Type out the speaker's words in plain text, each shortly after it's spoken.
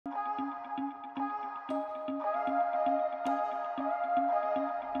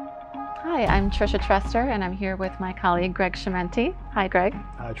Hi, I'm Tricia Trester, and I'm here with my colleague Greg Chimenti. Hi, Greg.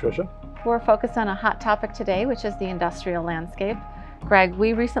 Hi, Tricia. We're focused on a hot topic today, which is the industrial landscape. Greg,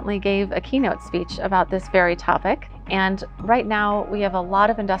 we recently gave a keynote speech about this very topic, and right now we have a lot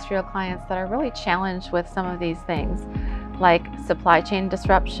of industrial clients that are really challenged with some of these things, like supply chain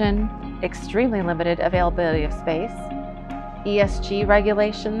disruption, extremely limited availability of space, ESG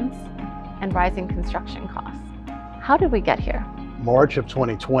regulations, and rising construction costs. How did we get here? March of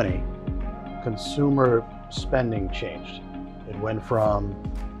 2020, consumer spending changed. It went from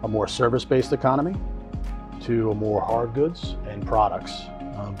a more service-based economy to a more hard goods and products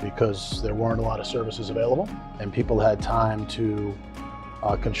because there weren't a lot of services available and people had time to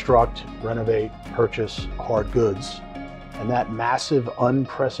construct, renovate, purchase hard goods. And that massive,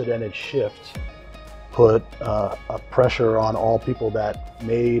 unprecedented shift put a pressure on all people that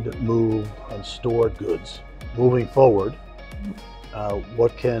made, moved, and stored goods. Moving forward,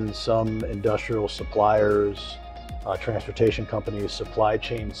 what can some industrial suppliers, transportation companies, supply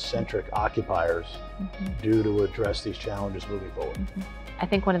chain-centric occupiers do to address these challenges moving forward? I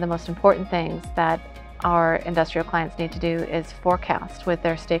think one of the most important things that our industrial clients need to do is forecast with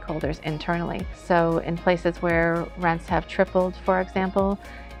their stakeholders internally. So in places where rents have tripled, for example,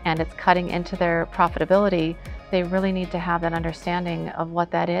 and it's cutting into their profitability, they really need to have that understanding of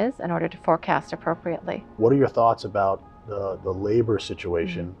what that is in order to forecast appropriately. What are your thoughts about the labor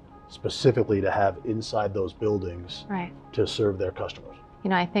situation specifically to have inside those buildings to serve their customers? You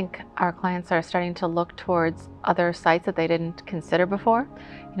know, I think our clients are starting to look towards other sites that they didn't consider before.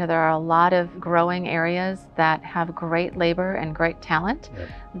 You know, there are a lot of growing areas that have great labor and great talent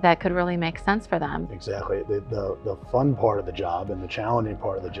that could really make sense for them. Exactly. The fun part of the job and the challenging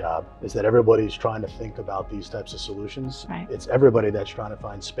part of the job is that everybody's trying to think about these types of solutions. It's everybody that's trying to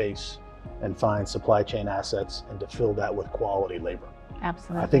find space and find supply chain assets and to fill that with quality labor.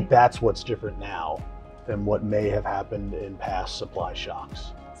 Absolutely. I think that's what's different now than what may have happened in past supply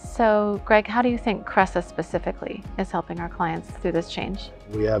shocks. So, Greg, how do you think Cresa specifically is helping our clients through this change?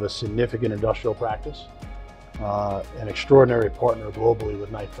 We have a significant industrial practice, an extraordinary partner globally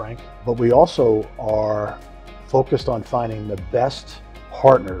with Knight Frank, but we also are focused on finding the best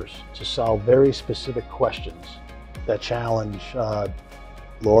partners to solve very specific questions that challenge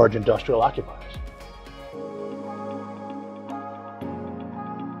large industrial occupiers.